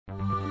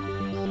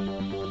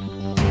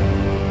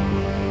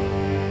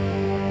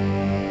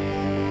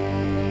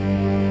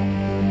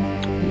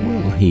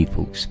Hey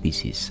folks,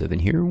 Species7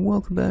 here,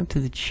 welcome back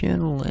to the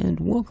channel, and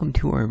welcome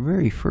to our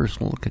very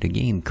first look at a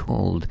game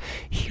called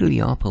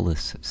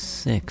Heliopolis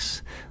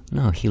 6.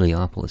 Now,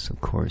 Heliopolis, of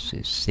course,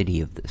 is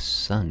City of the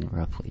Sun,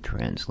 roughly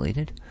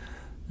translated,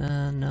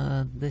 and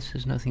this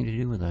has nothing to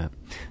do with that.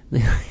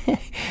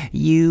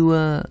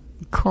 You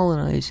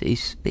colonize a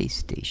space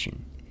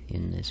station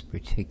in this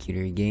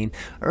particular game.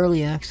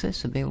 Early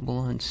access available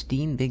on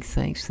Steam. Big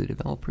thanks to the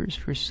developers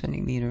for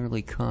sending me an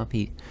early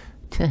copy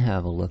to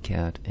have a look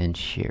at and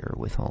share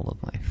with all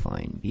of my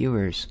fine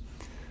viewers.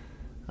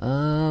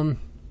 Yeah,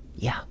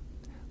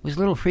 it was a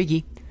little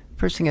freaky.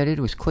 First thing I did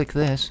was click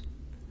this,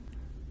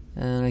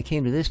 and I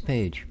came to this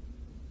page.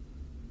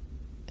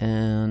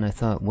 And I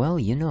thought, well,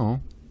 you know,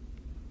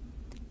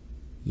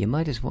 you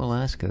might as well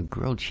ask a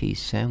grilled cheese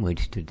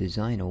sandwich to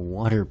design a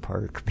water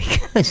park,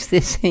 because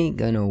this ain't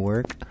gonna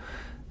work.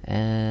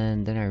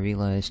 And then I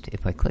realized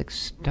if I click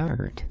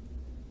start,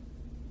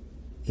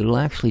 it'll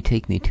actually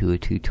take me to a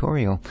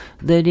tutorial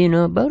that in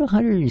about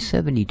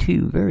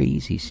 172 very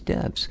easy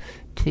steps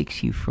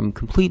takes you from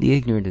completely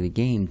ignorant of the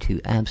game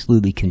to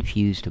absolutely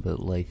confused about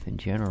life in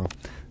general.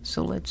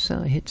 So let's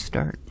hit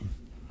start.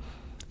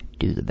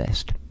 Do the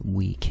best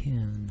we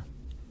can.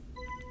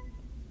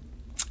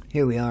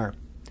 Here we are.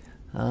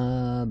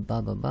 And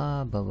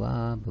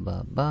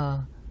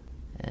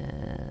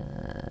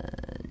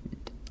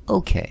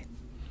okay.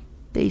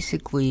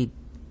 Basically,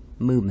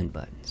 movement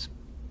buttons.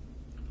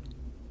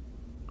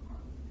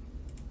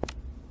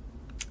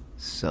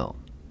 So,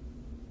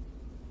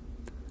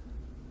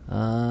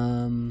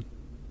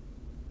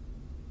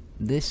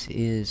 this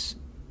is,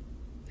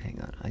 hang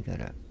on, I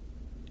gotta,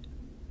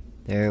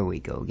 there we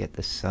go, get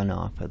the sun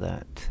off of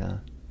that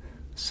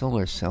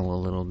solar cell a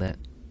little bit.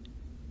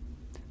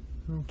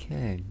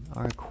 Okay,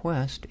 our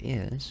quest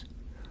is,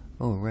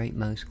 oh, right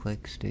mouse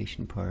click,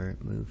 station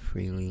part, move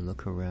freely,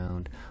 look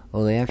around.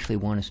 Oh, they actually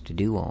want us to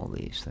do all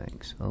these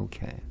things,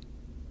 okay.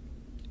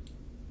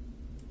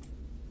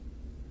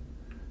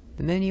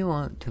 The menu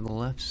on to the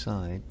left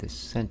side, the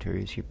center,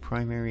 is your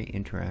primary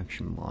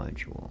interaction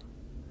module.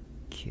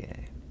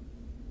 Okay.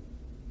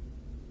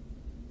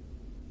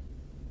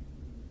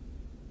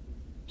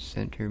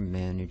 Center,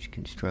 manage,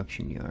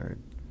 construction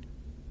yard.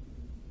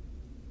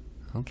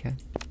 Okay.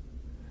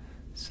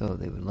 So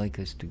they would like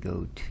us to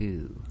go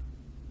to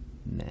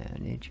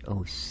manage.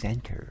 Oh,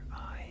 center.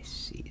 I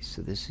see.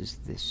 So this is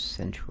this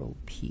central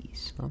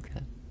piece.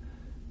 Okay.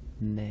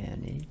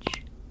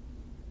 Manage,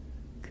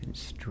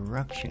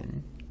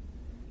 construction.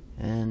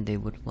 And they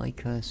would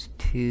like us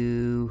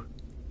to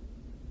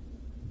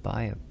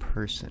buy a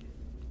person.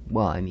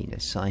 Well, I mean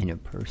assign a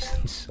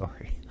person,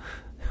 sorry.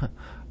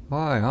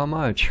 Why, how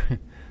much?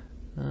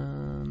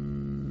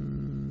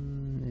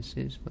 This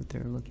is what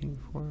they're looking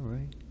for,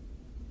 right?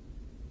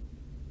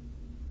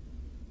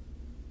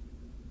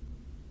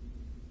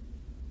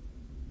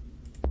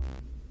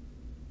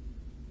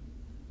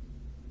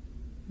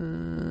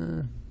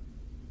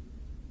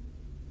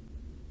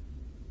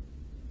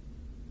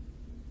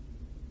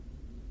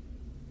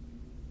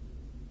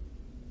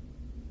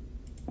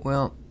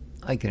 Well,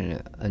 I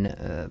can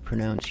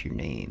pronounce your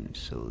name,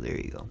 so there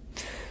you go.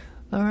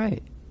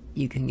 Alright,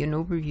 you can get an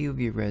overview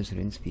of your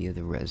residence via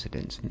the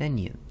residence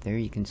menu. There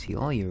you can see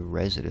all your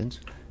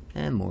residents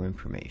and more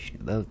information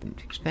about them.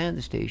 To expand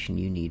the station,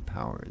 you need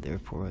power.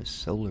 Therefore, a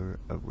solar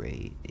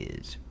array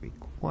is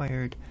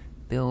required.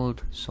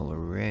 Build solar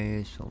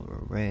array,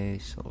 solar array,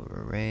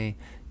 solar array.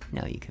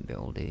 Now you can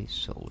build a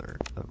solar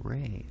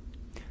array.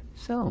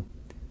 So,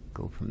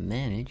 go from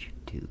manage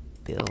to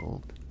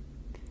build.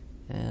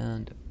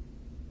 And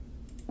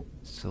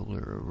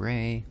solar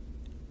array,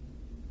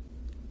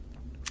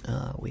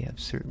 we have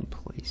certain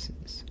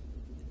places.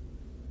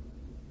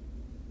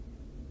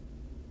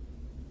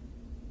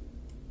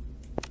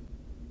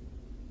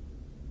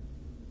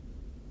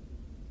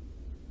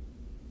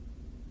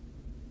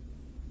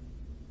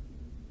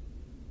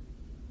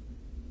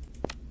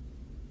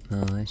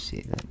 Oh, I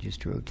see, that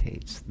just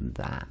rotates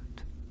that.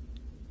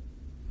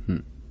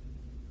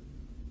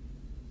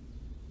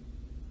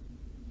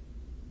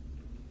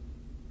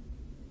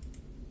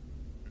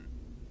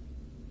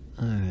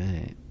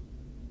 Alright.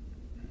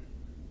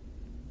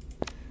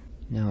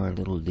 Now our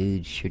little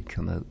dude should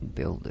come out and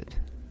build it.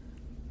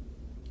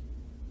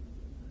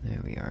 There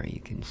we are, you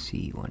can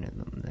see one of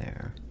them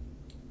there.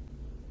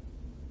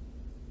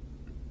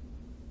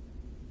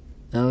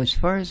 Now, as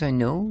far as I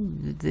know,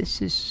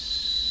 this is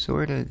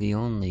sort of the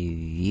only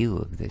view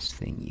of this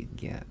thing you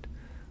get.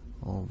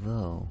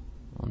 Although,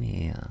 let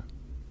me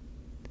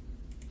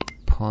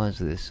pause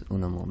this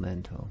un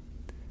momento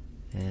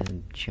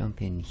and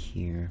jump in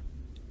here.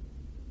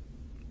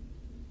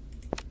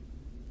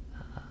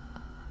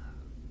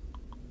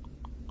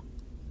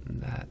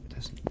 That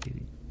doesn't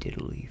do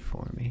diddly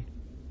for me.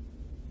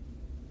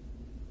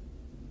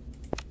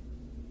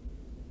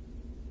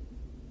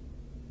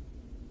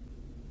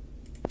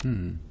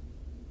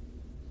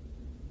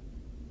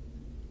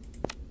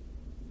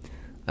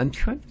 I'm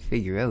trying to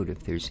figure out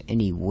if there's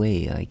any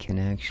way I can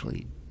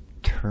actually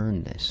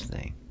turn this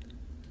thing.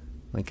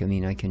 Like, I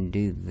mean, I can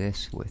do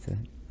this with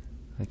it.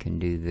 I can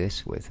do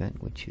this with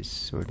it, which is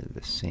sort of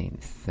the same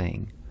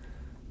thing.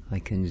 I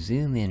can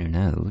zoom in and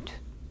out.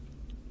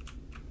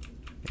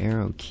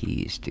 Arrow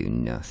keys do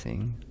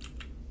nothing.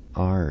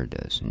 R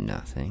does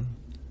nothing.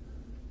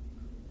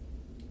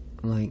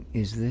 Like,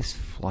 is this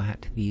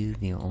flat view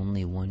the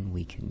only one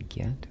we can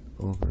get?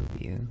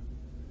 Overview.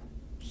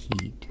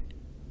 Heat.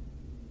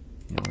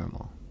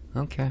 Normal.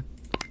 Okay.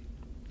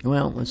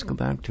 Well, let's go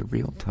back to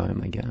real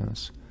time, I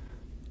guess.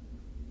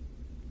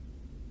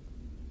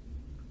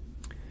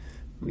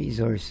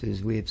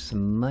 Resources. We have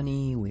some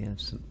money. We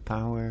have some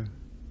power.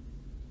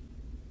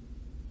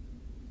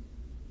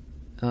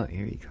 Oh,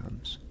 here he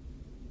comes.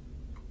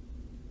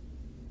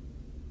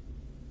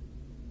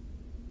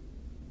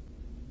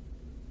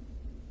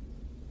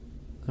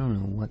 I don't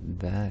know what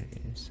that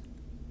is.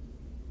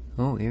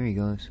 Oh, here he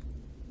goes.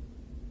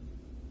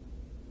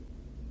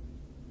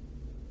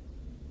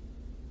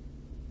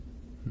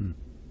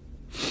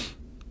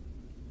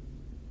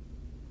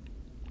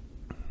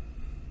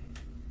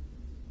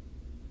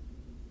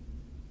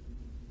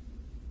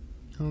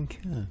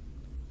 Okay.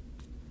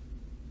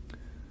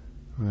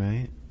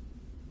 Right.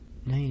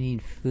 Now you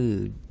need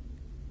food.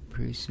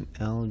 Produce some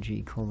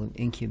algae called an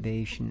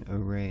incubation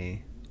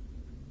array.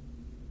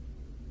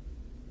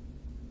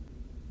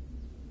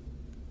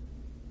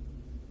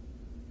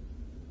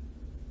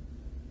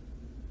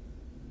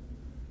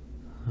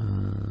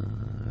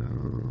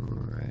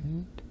 Right.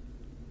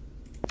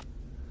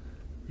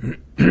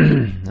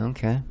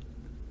 Okay.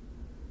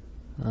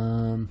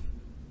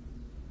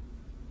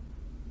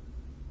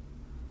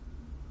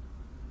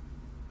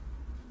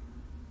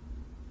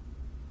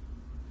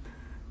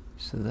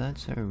 So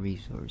that's our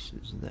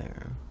resources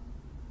there.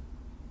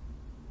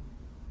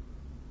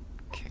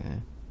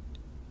 Okay.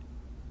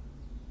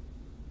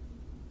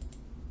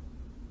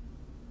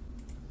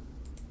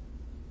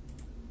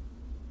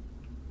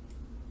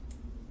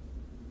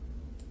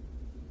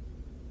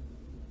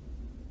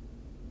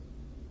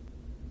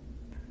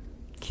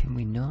 Can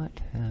we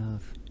not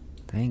have...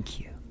 Thank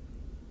you.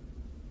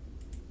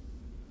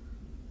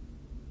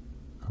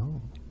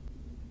 Oh.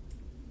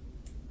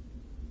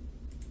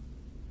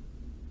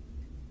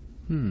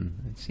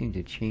 It seemed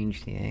to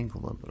change the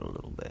angle of it a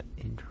little bit.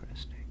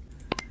 Interesting.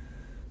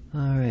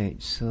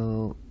 Alright,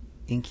 so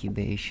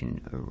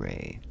incubation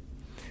array.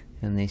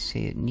 And they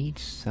say it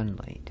needs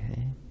sunlight,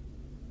 eh?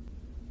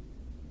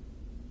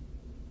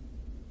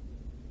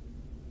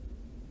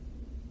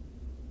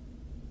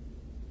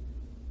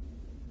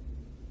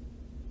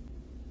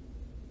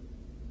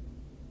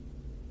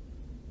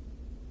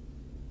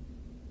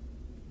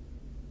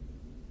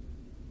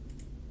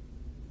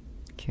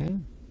 Okay.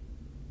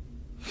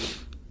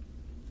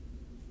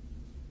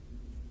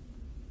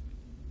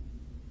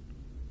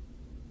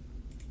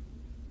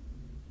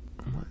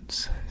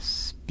 Let's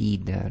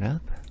speed that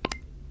up.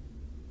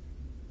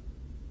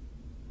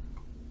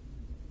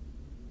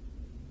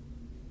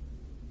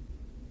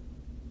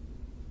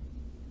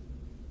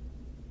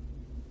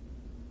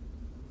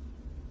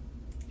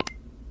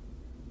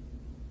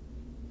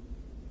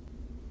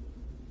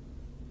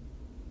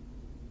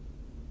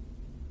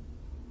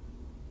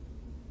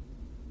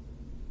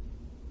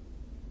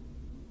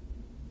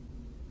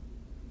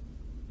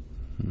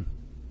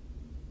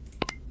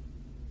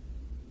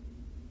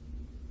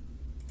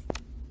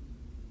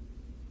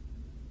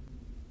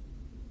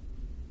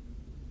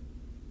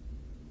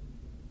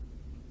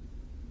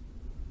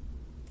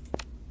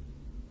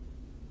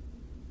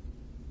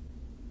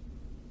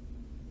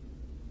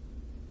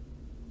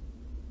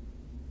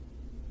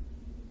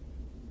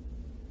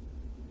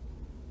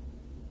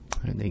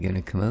 Are they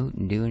gonna come out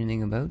and do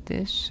anything about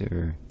this,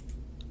 or?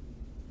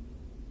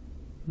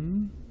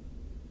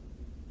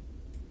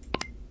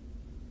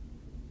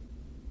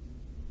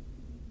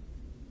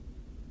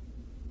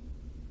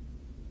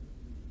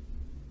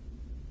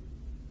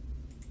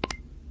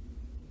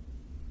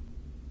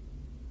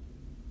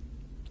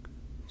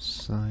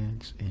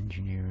 Science,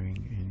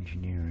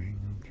 engineering,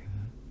 okay.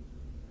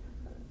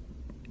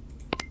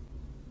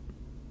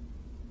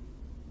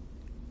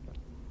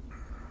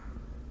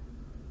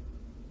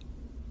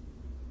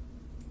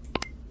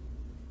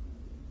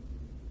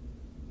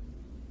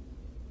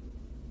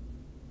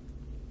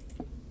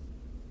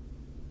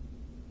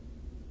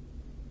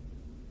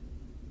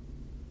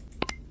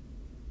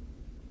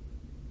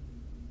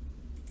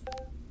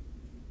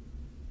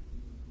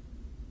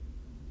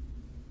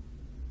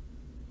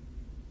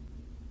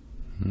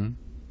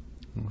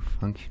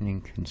 Functioning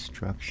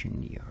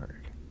construction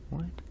yard.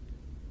 What?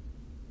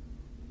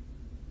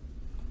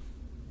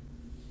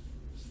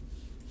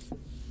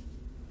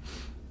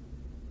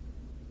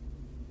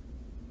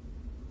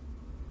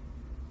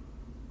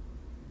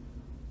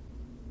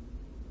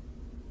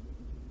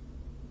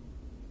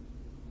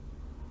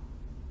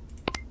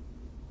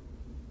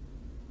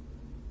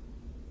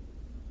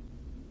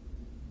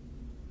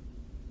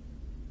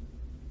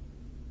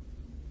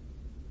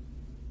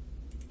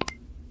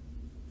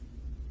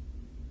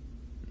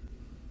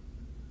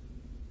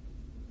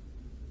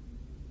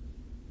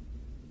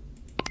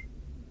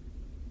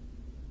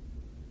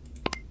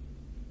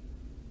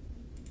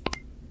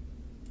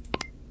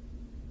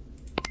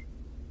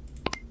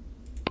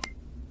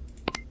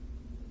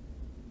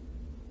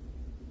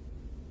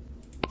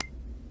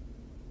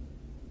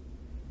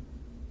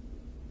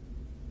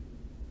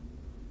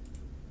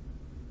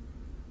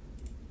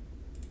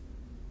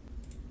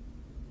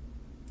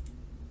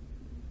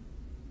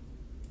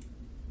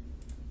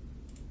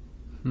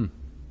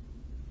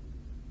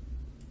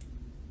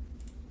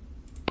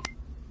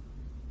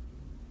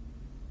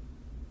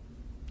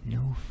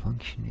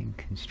 functioning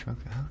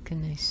construction. How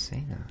can they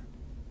say that?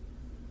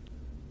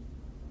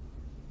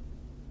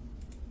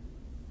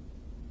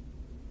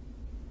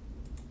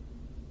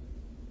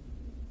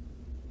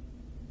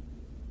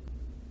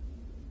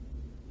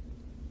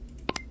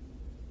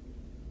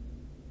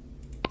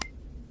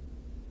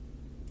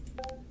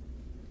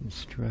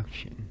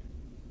 Construction.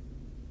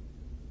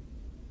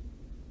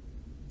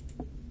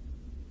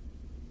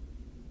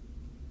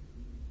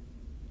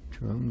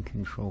 Drone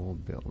control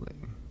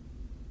building.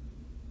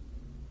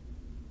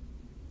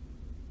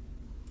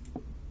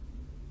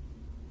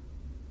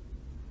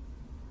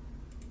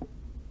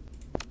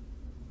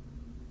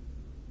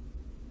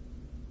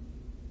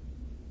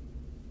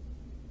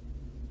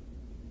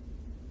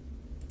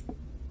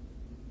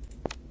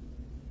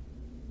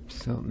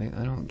 So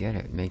I don't get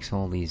it. It makes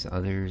all these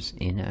others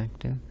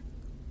inactive?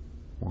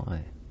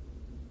 Why?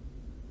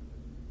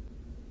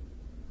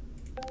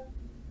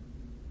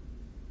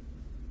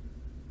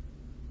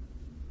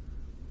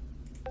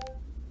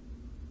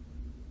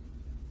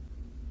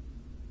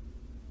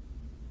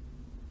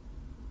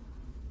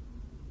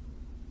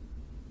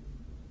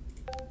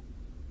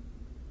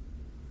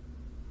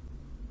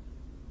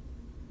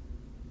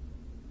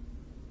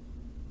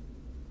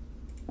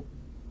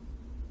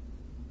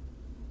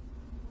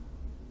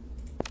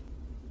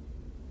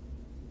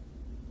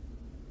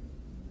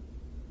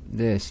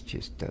 This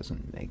just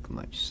doesn't make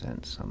much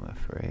sense, I'm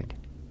afraid.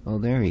 Oh,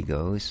 there he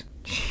goes.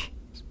 Jeez.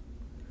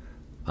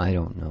 I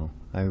don't know.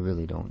 I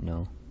really don't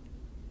know.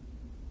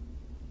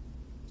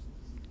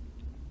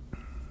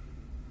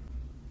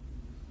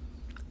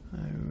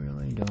 I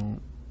really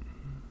don't.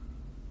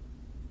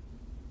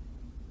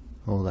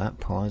 Oh, that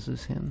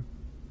pauses him?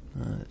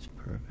 That's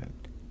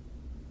perfect.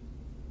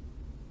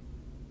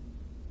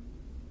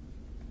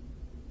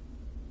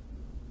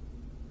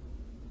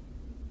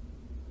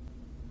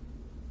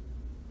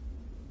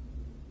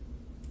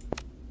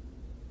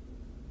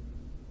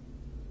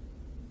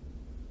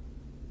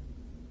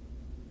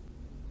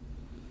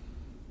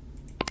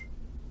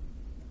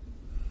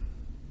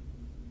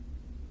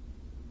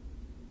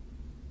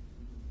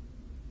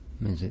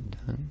 Is it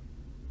done?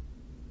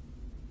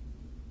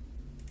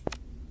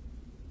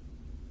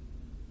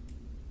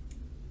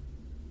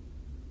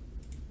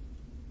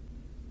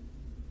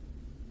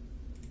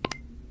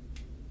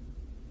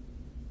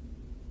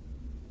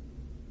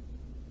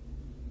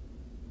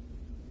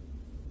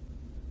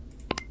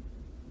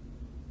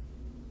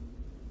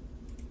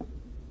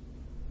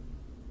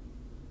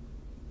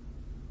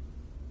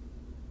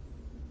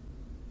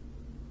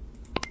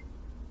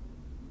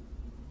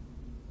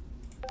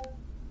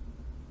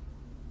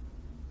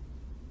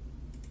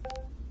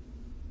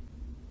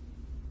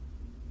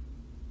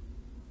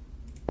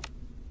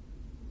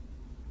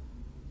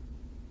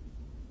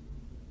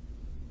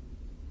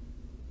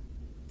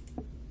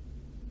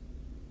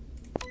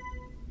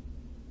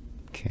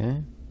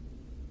 Okay.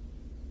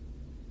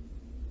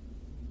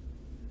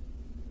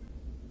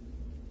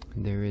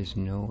 There is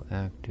no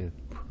active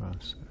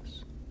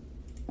process.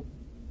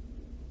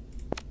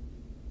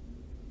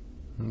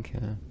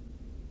 Okay.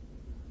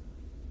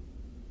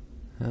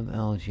 Have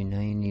algae. Now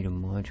you need a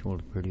module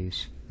to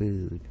produce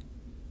food.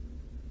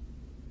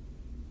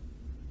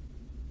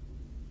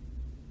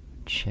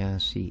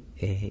 Chassis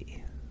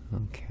A.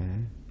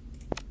 Okay.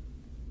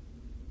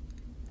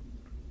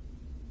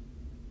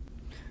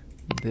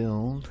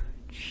 Build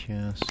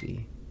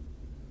chassis.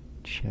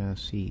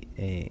 Chassis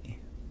A.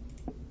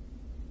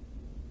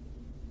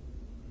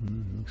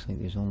 Looks like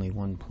there's only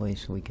one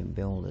place we can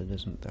build it,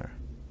 isn't there?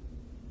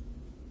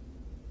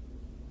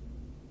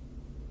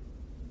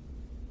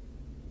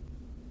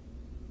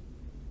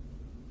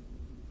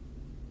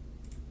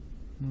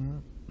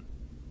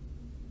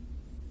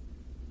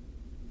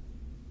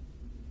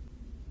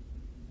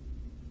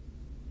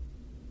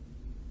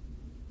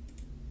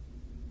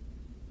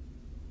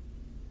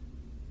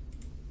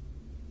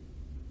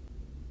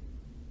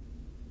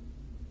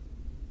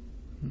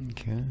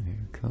 Okay,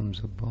 here comes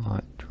a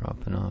bot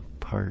dropping off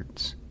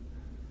parts.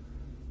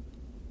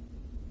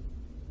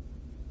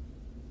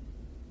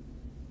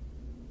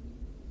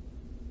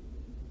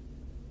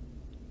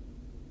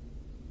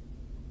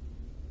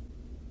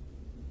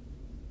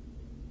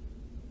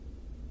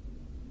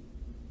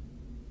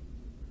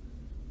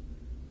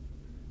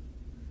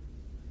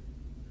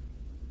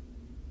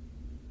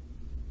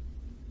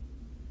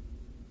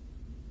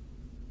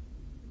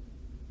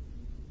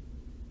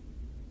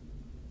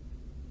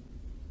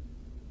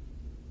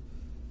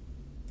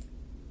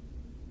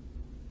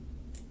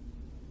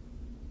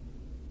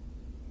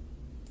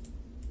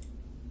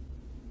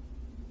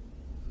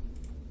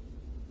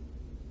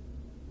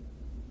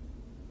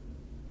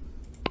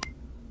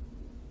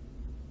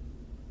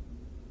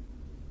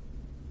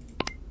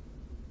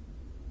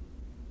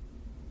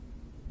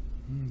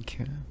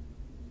 Okay.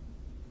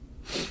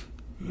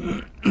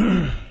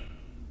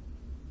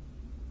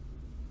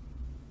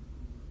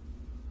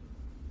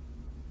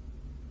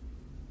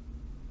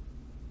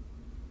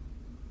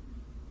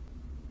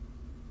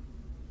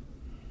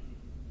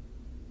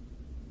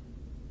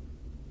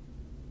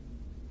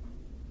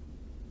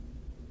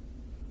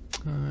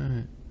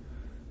 Alright.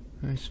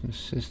 There's some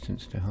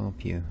assistants to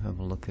help you. Have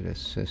a look at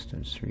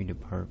assistants, 3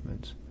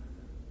 departments.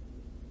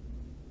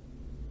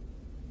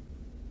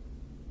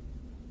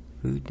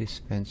 Food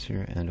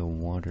dispenser and a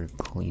water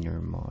cleaner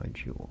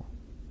module.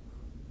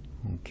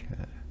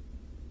 Okay.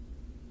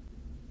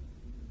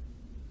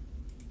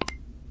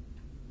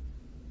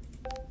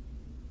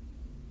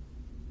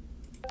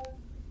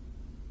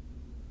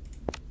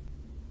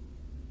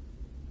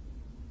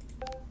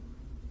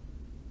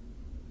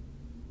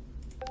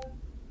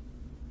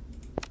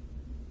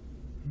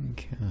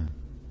 Okay.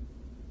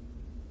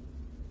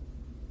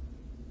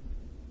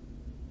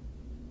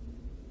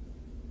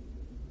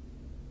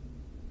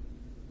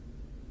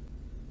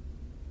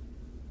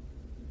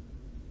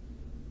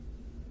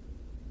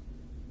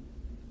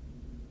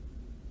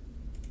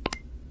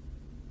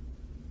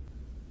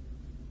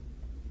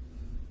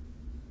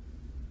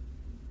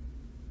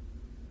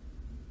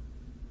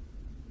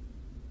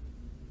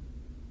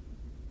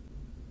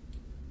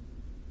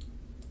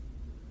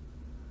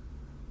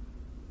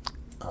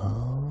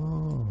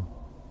 Oh.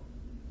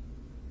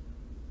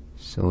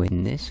 So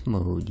in this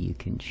mode you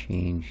can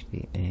change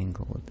the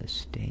angle of the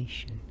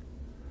station.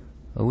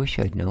 I wish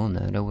I'd known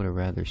that. I would have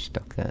rather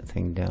stuck that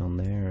thing down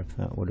there if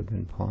that would have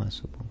been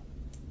possible.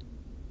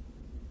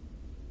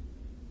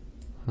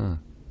 Huh.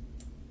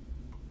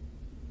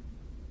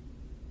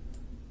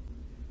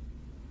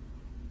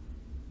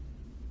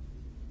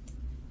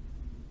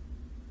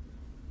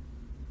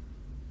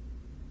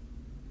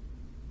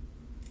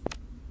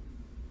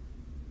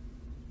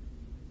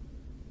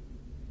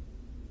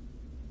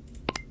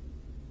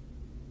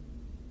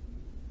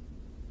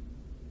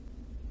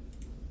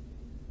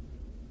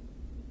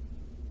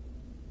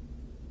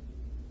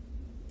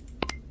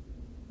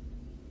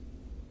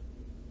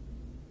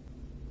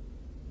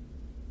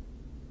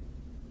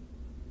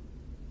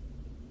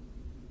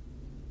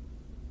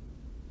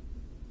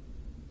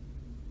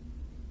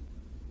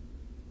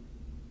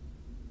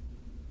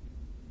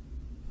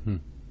 Hmm.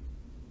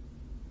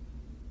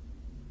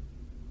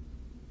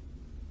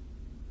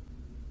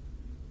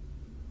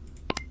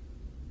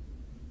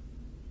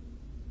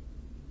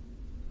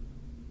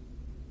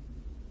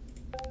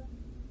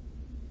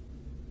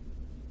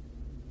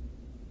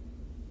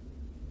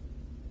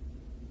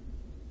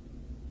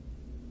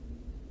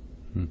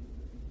 Hmm.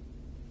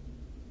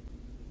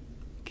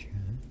 Okay.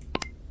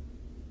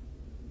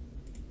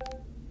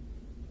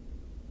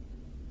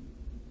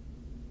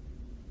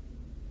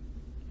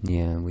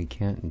 Yeah, we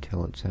can't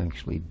until it's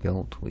actually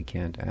built. We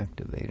can't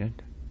activate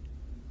it.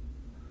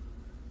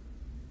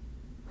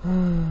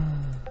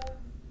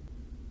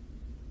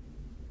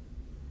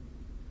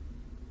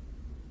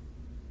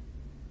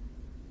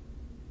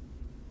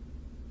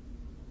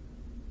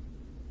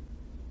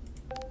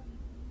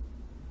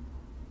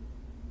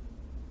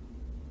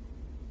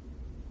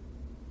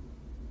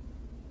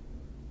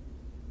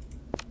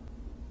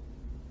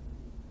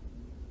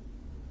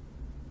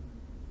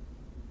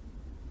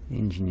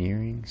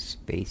 Engineering,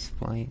 space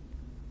flight.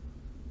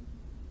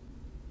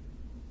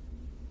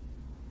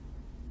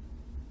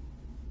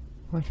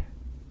 What?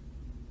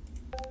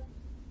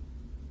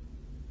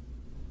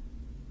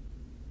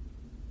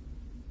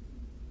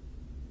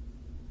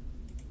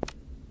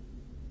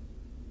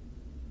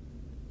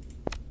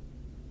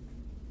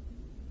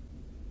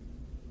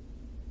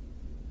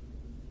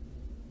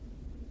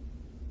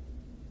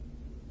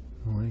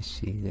 Oh, I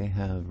see. They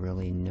have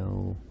really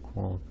no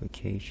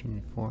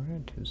qualification for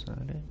it. Is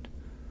that it?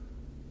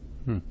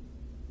 Hmm.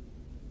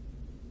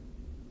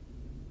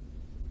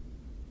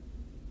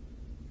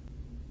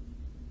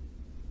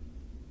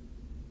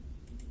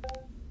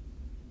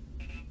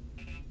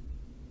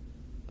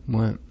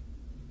 What?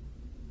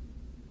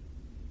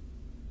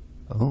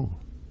 Oh.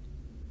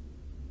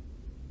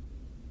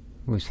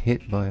 Was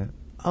hit by a...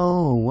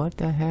 Oh, what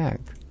the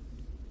heck?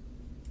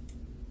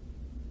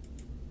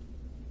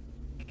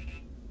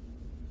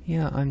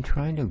 Yeah, I'm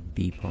trying to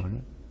beep on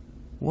it.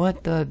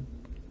 What the...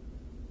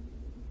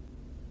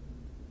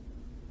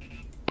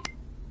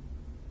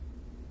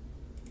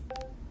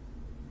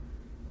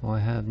 Oh, I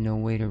have no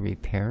way to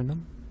repair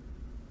them?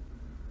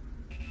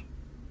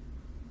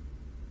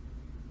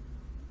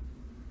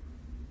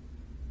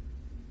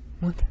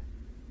 What?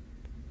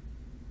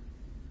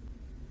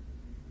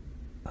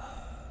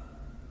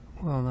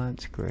 Well,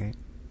 that's great.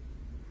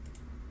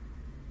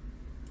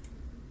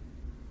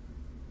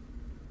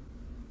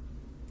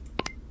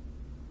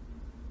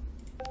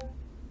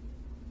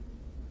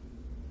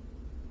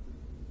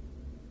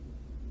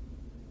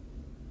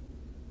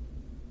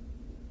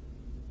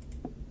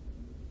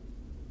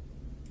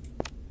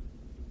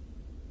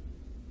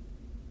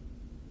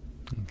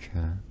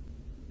 Okay.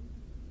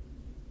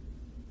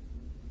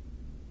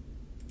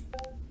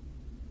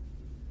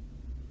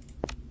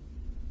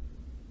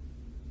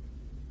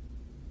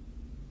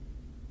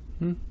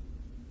 Hmm.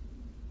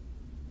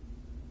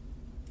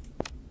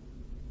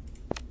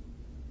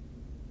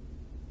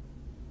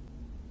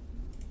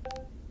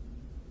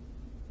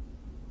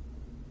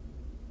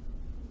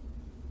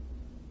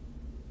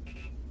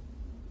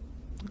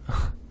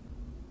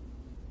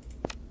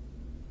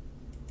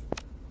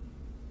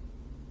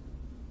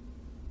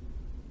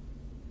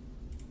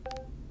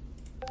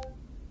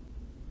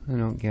 I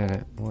don't get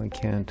it. Why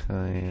can't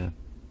I...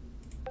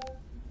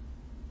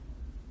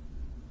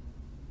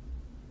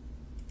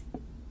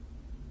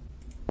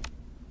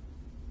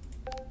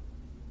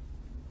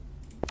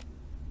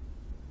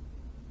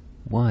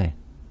 Why?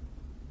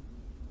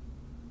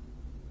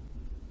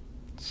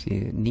 See,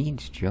 it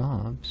needs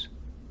jobs.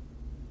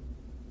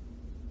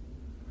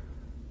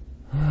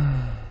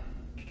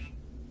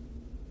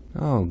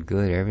 Oh,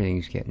 good.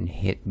 Everything's getting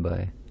hit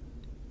by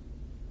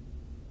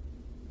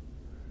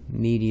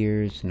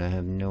meteors, and I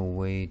have no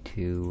way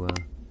to...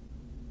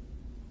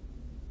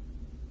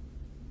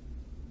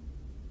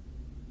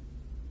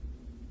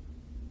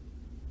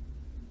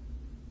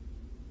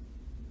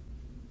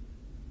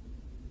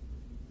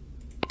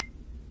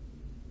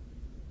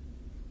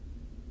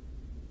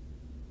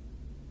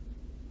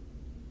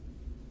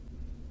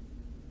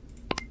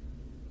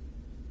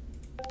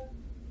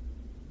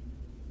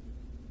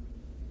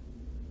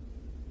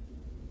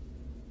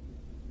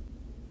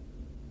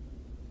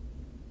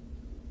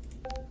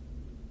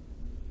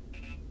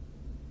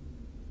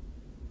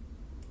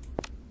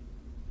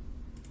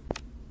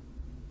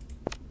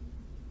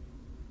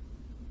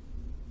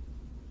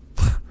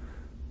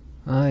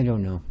 I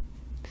don't know.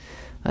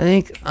 I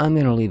think I'm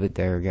gonna leave it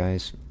there,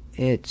 guys.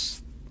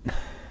 It's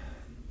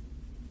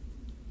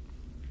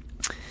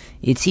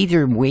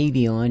either way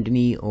beyond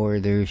me, or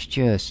there's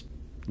just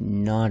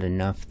not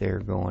enough there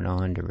going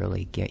on to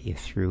really get you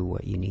through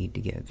what you need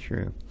to get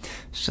through.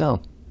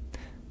 So,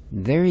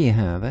 there you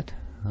have it.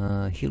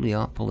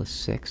 Heliopolis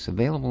 6,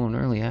 available in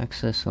early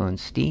access on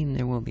Steam.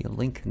 There will be a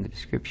link in the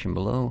description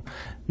below.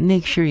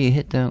 Make sure you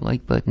hit that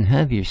like button.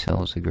 Have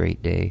yourselves a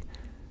great day.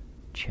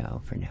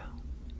 Ciao for now.